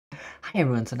Hi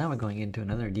everyone, so now we're going into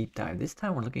another deep dive. This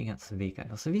time we're looking at Sevika.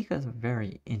 Now, Sevika is a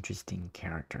very interesting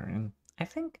character, and I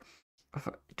think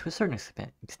to a certain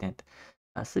extent,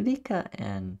 Sevika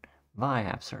and Vi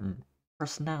have certain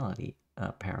personality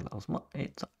parallels.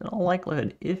 It's in all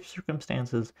likelihood, if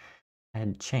circumstances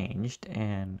had changed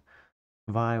and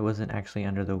Vi wasn't actually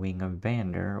under the wing of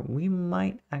Vander, we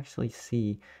might actually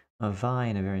see Vi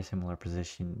in a very similar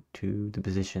position to the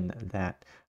position that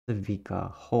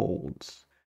Sevika holds.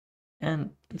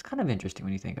 And it's kind of interesting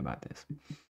when you think about this.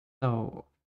 So,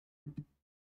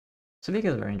 Savika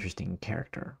is a very interesting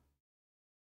character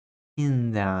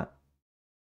in that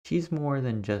she's more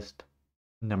than just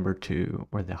number two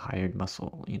or the hired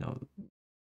muscle.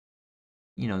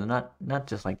 Not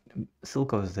just like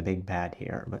Silco is the big bad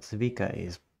here, but Savika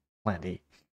is plenty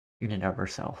in and of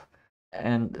herself.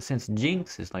 And since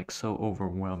Jinx is like so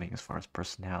overwhelming as far as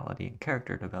personality and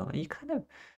character development, you kind of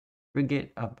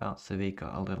forget about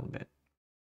Savika a little bit.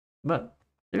 But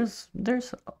there's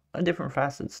a different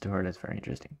facets to her that's very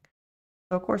interesting.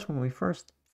 So of course, when we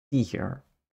first see her,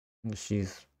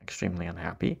 she's extremely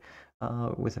unhappy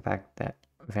with the fact that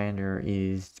Vander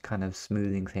is kind of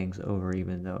smoothing things over,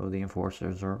 even though the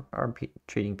enforcers are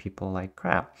treating people like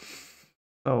crap.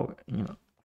 So,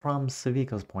 from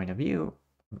Savika's point of view,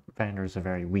 Vander is a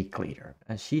very weak leader,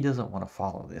 and she doesn't want to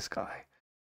follow this guy.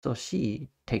 So she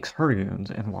takes her goons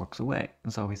and walks away.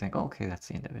 And so we think, okay, that's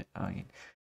the end of it. I mean,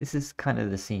 this is kind of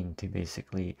the scene to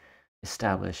basically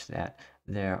establish that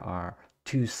there are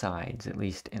two sides, at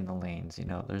least in the lanes.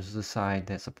 There's the side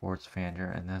that supports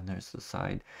Vander, and then there's the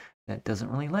side that doesn't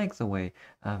really like the way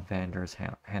Vander's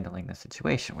handling the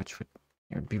situation, which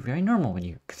would be very normal when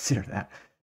you consider that.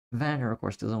 Vander, of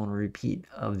course, doesn't want to repeat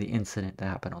of the incident that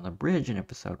happened on the bridge in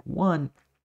episode 1,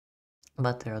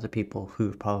 but there are other people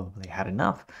who've probably had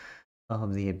enough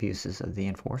of the abuses of the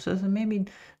enforcers and maybe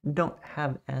don't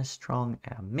have as strong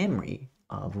a memory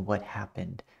of what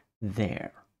happened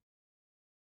there.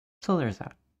 So there's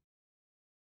that.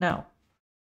 Now,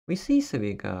 we see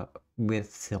Sevika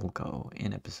with Silco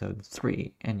in episode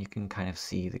 3, and you can kind of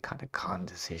see the kind of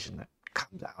condescension that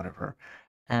comes out of her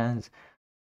as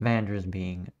Vander's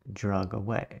being drug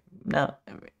away. Now,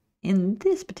 in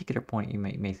this particular point, you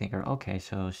may think, okay,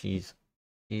 so she's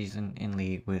in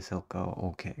league with Silco,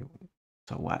 okay,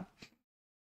 so what?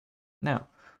 Now,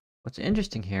 what's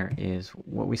interesting here is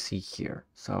what we see here.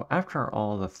 So after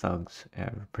all the thugs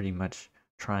are pretty much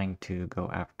trying to go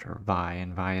after Vi,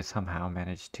 and Vi has somehow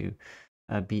managed to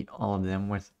beat all of them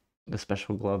with the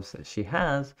special gloves that she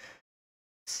has,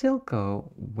 Silco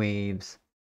waves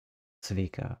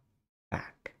Sevika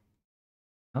back.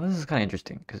 Now this is kind of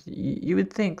interesting because you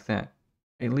would think that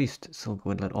at least Silco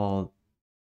would let all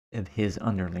of his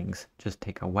underlings just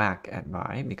take a whack at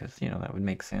Vi because that would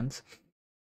make sense.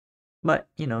 But,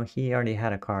 he already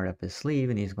had a card up his sleeve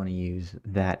and he's going to use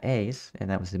that ace, and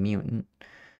that was the mutant,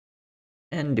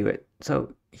 and do it.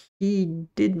 So he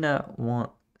did not want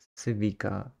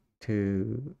Sevika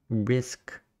to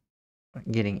risk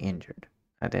getting injured.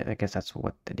 I guess that's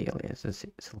what the deal is.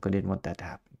 Silco didn't want that to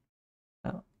happen.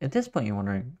 Now, at this point, you're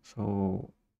wondering,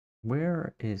 so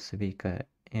where is Sevika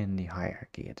in the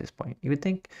hierarchy at this point? You would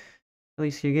think, at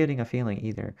least you're getting a feeling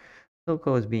either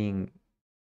Silco is being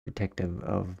protective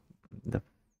of the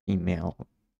female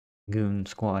goon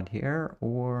squad here,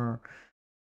 or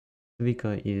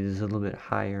Vika is a little bit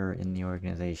higher in the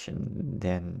organization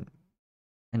than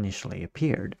initially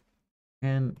appeared.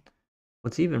 And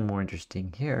what's even more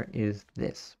interesting here is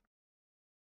this.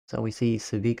 So we see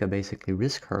Savika basically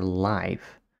risk her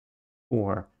life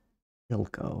for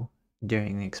Silco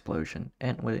during the explosion,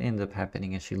 and what ends up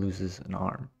happening is she loses an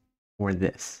arm for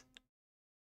this.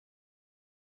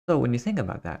 So when you think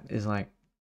about that, is like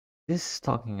this is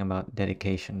talking about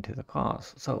dedication to the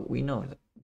cause. So we know that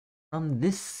from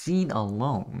this scene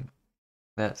alone,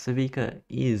 that Sevika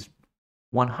is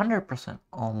 100%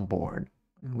 on board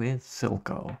with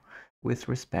Silco with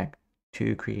respect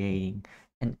to creating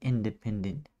an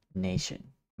independent nation,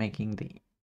 making the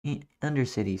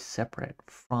Undercity separate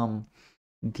from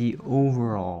the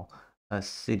overall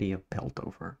city of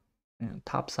Peltover.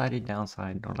 Top-sided,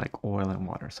 downside, or like oil and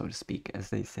water, so to speak, as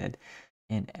they said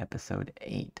in episode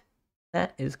 8.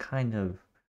 That is kind of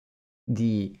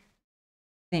the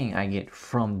thing I get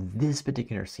from this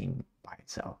particular scene by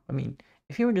itself. I mean,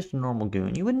 if you were just a normal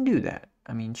goon, you wouldn't do that.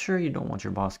 I mean, sure, you don't want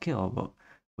your boss killed, but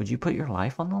would you put your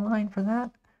life on the line for that?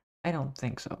 I don't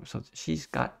think so. So she's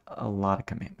got a lot of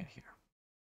commitment here.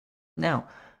 Now,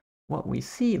 what we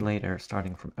see later,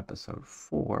 starting from episode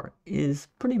 4, is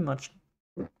pretty much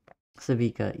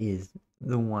Savika is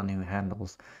the one who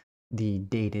handles the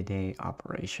day-to-day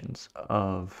operations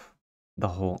of the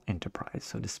whole enterprise,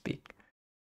 so to speak.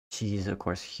 She's, of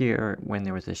course, here when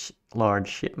there was a large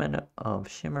shipment of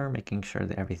shimmer, making sure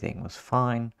that everything was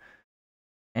fine.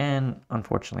 And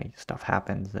unfortunately, stuff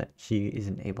happens that she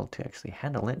isn't able to actually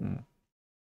handle it, and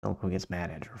Silco gets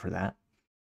mad at her for that.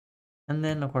 And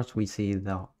then, of course, we see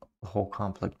the whole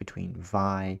conflict between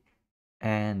Vi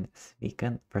and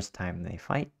Sevika, first time they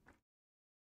fight,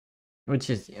 which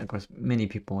is, of course, many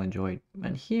people enjoyed.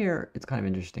 And here, it's kind of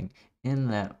interesting in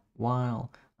that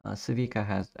while Sevika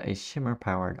has a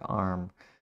shimmer-powered arm,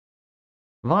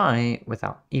 Vi,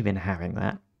 without even having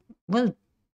that, was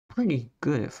pretty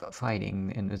good at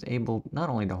fighting and was able not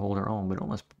only to hold her own, but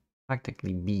almost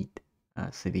practically beat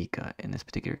Sevika in this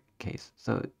particular case.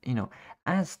 So,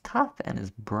 as tough and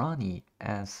as brawny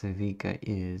as Sevika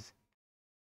is,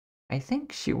 I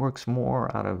think she works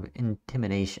more out of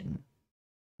intimidation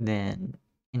than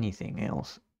anything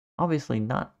else. Obviously,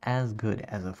 not as good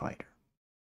as a fighter.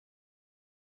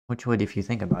 Which would, if you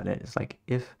think about it, is like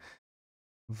if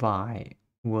Vi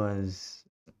was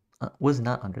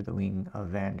not under the wing of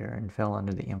Vander and fell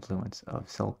under the influence of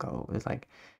Silco, it's like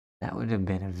that would have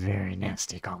been a very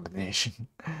nasty combination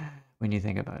when you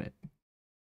think about it.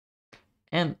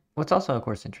 And what's also, of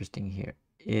course, interesting here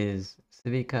is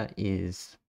Sevika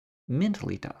is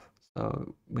mentally tough.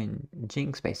 So when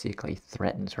Jinx basically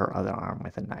threatens her other arm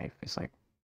with a knife, it's like,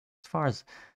 as far as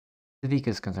Sevika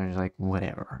is concerned, it's like,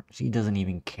 whatever. She doesn't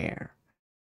even care.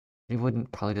 She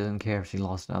probably doesn't care if she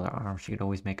lost another arm. She could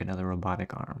always make another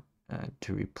robotic arm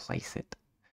to replace it.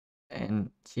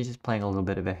 And she's just playing a little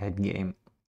bit of a head game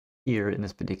here in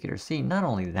this particular scene. Not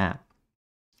only that,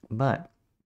 but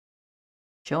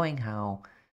showing how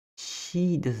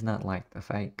she does not like the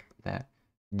fact that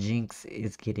Jinx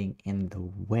is getting in the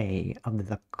way of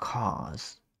the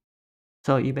cause.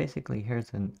 So you basically, here's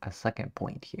a second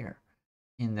point here.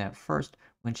 In that first,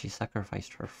 when she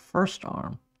sacrificed her first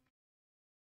arm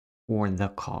for the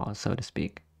cause, so to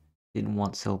speak, didn't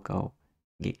want Silco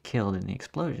get killed in the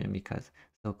explosion because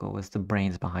Silco was the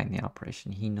brains behind the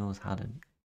operation. He knows how to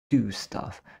do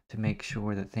stuff to make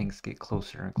sure that things get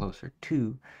closer and closer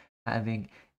to having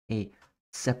a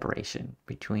separation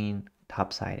between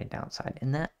topside and downside.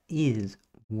 And that is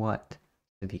what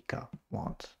Sevika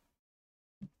wants.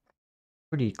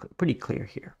 Pretty clear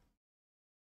here.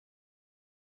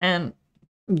 And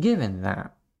given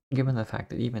the fact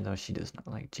that even though she does not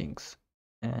like Jinx,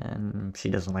 and she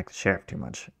doesn't like the sheriff too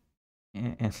much,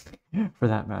 and for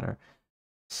that matter,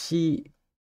 she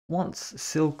wants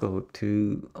Silco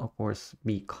to, of course,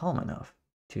 be calm enough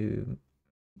to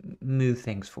move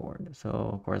things forward. So,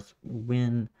 of course,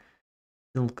 when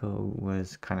Silco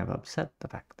was kind of upset the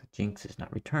fact that Jinx is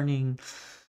not returning,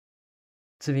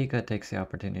 Sevika takes the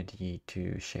opportunity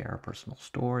to share a personal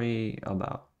story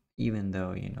about, even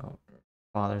though,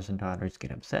 fathers and daughters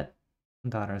get upset,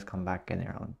 daughters come back in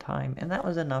their own time, and that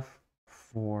was enough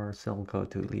for Silco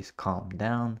to at least calm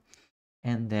down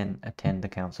and then attend the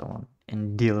council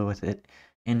and deal with it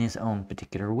in his own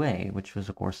particular way, which was,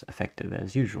 of course, effective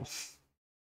as usual.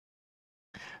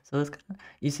 So it's kind of,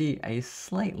 you see a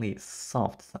slightly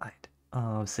soft side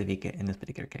of Sevika in this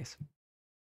particular case.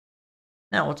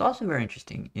 Now, what's also very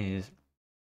interesting is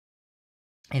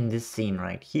in this scene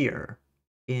right here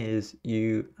is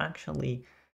you actually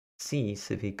see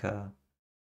Sevika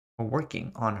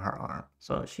working on her arm.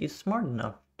 So she's smart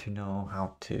enough to know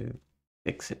how to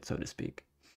fix it, so to speak.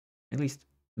 At least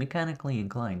mechanically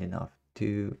inclined enough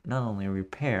to not only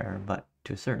repair, but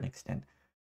to a certain extent,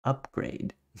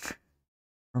 upgrade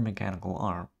her mechanical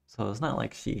arm. So it's not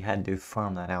like she had to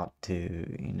farm that out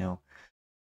to,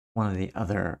 one of the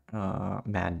other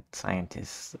mad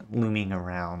scientists looming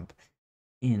around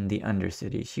in the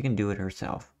Undercity. She can do it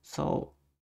herself. So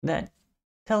that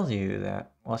tells you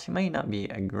that while she may not be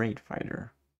a great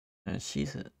fighter,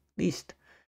 she's at least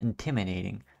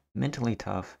intimidating, mentally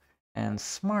tough, and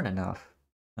smart enough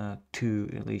to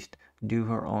at least do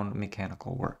her own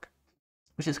mechanical work,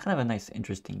 which is kind of a nice,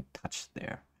 interesting touch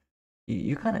there.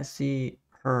 You kind of see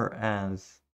her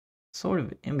as sort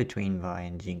of in between Vi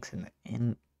and Jinx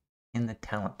in the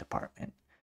talent department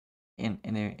in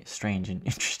a strange and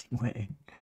interesting way.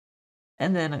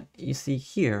 And then you see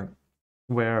here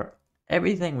where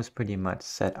everything was pretty much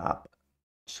set up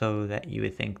so that you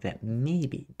would think that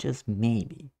maybe, just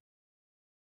maybe,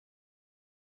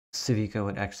 Sevika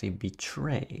would actually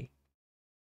betray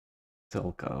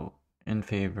Silco in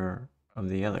favor of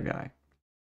the other guy.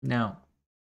 Now,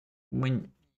 when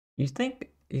you think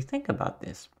about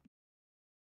this,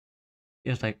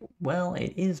 it's like, well,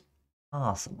 it is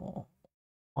possible.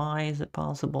 Why is it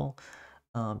possible?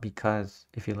 Because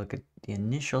if you look at the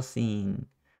initial scene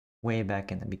way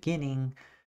back in the beginning,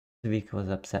 Sevika was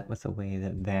upset with the way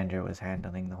that Vander was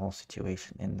handling the whole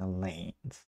situation in the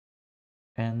lanes.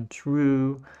 And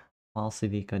true, while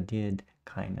Sevika did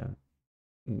kind of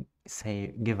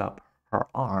give up her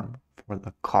arm for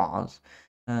the cause,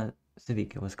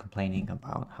 Sevika was complaining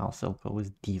about how Silco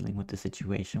was dealing with the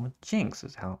situation with Jinx,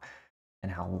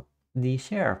 and how the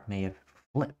sheriff may have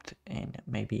flipped and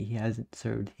maybe he hasn't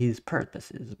served his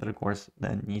purposes. But of course,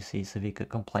 then you see Sevika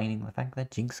complaining the fact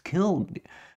that Jinx killed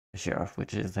the sheriff,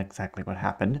 which is exactly what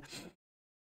happened.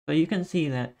 So you can see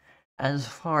that as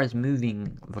far as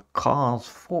moving the cause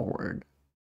forward,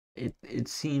 it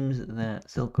seems that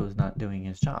Silco's not doing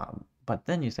his job. But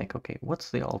then you think, okay,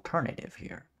 what's the alternative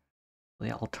here?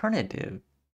 The alternative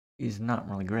is not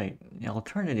really great. The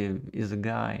alternative is a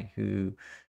guy who,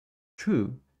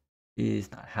 true,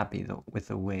 is not happy with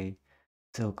the way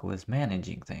Silco is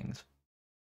managing things.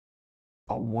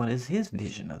 But what is his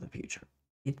vision of the future?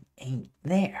 It ain't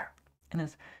there. And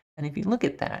if you look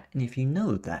at that, and if you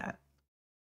know that,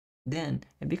 then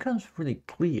it becomes really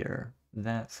clear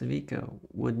that Sevika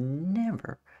would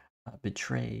never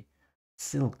betray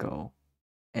Silco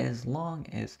as long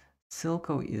as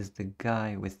Silco is the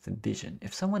guy with the vision.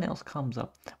 If someone else comes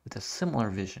up with a similar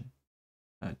vision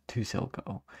to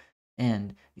Silco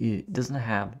and it doesn't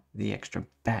have the extra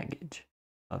baggage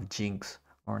of Jinx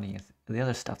or any of the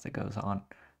other stuff that goes on,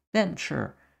 then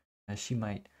sure, she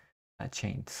might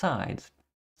change sides.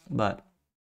 But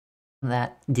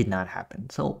that did not happen.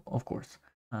 So, of course,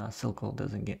 Silco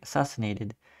doesn't get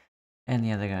assassinated, and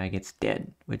the other guy gets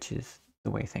dead, which is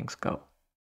the way things go.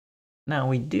 Now,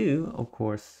 we do, of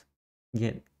course,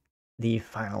 get the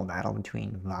final battle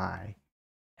between Vi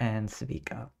and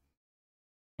Sevika.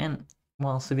 And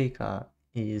while Sevika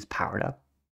is powered up,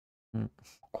 mm,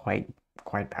 quite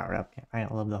powered up, I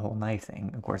love the whole knife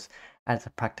thing. Of course, as a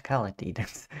practicality,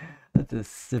 that's a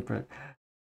separate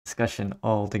discussion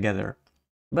altogether.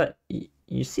 But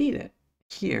you see that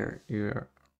here, it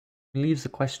leaves the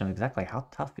question of exactly how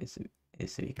tough is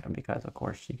Sevika, because of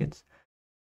course she gets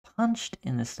punched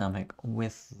in the stomach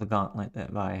with the gauntlet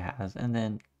that Vi has, and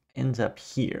then ends up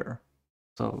here.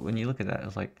 So when you look at that,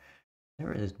 it's like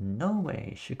there is no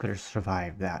way she could have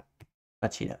survived that,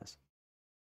 but she does.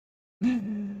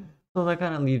 So that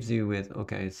kind of leaves you with,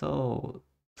 okay, so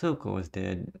Silco is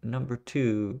dead. Number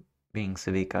 2, being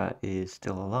Sevika, is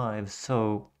still alive.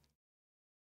 So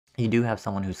you do have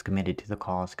someone who's committed to the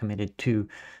cause, committed to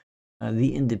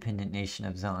the independent nation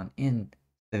of Zan in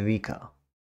Sevika,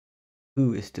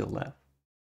 who is still left.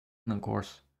 And of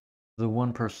course, the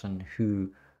one person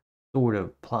who sort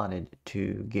of plotted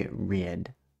to get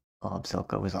rid of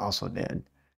Silco is also dead.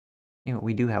 You know,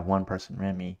 we do have one person,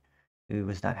 Remy, who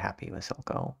was not happy with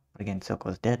Silco. But again,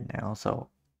 Silco's dead now, so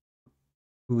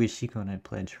who is she going to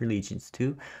pledge her allegiance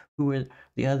to? Who are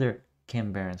the other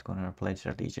Kim Barons going to pledge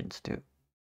their allegiance to?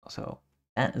 So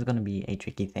that is going to be a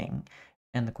tricky thing.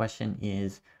 And the question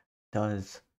is,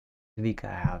 does Sevika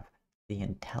have the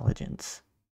intelligence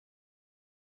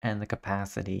and the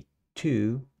capacity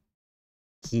to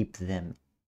keep them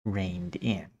reined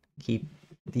in? Keep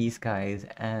these guys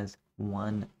as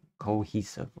one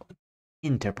cohesive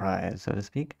enterprise, so to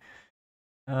speak,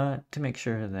 to make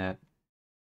sure that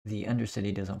the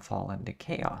Undercity doesn't fall into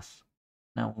chaos.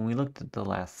 Now, when we looked at the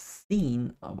last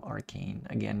scene of Arcane,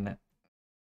 again,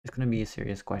 it's going to be a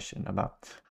serious question about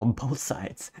how both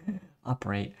sides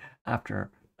operate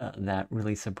after that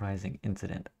really surprising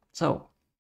incident. So,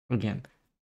 again,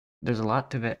 there's a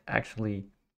lot to actually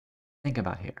think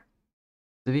about here.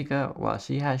 Sevika, while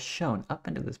she has shown up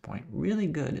until this point really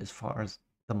good as far as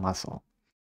the muscle,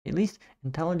 at least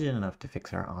intelligent enough to fix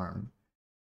her arm,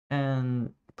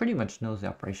 and pretty much knows the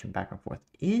operation back and forth,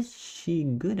 is she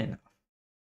good enough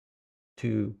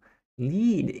to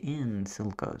lead in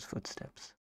Silco's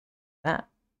footsteps? That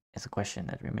is a question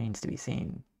that remains to be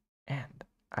seen, and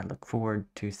I look forward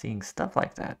to seeing stuff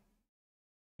like that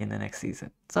in the next season.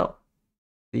 So,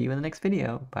 see you in the next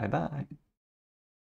video. Bye bye.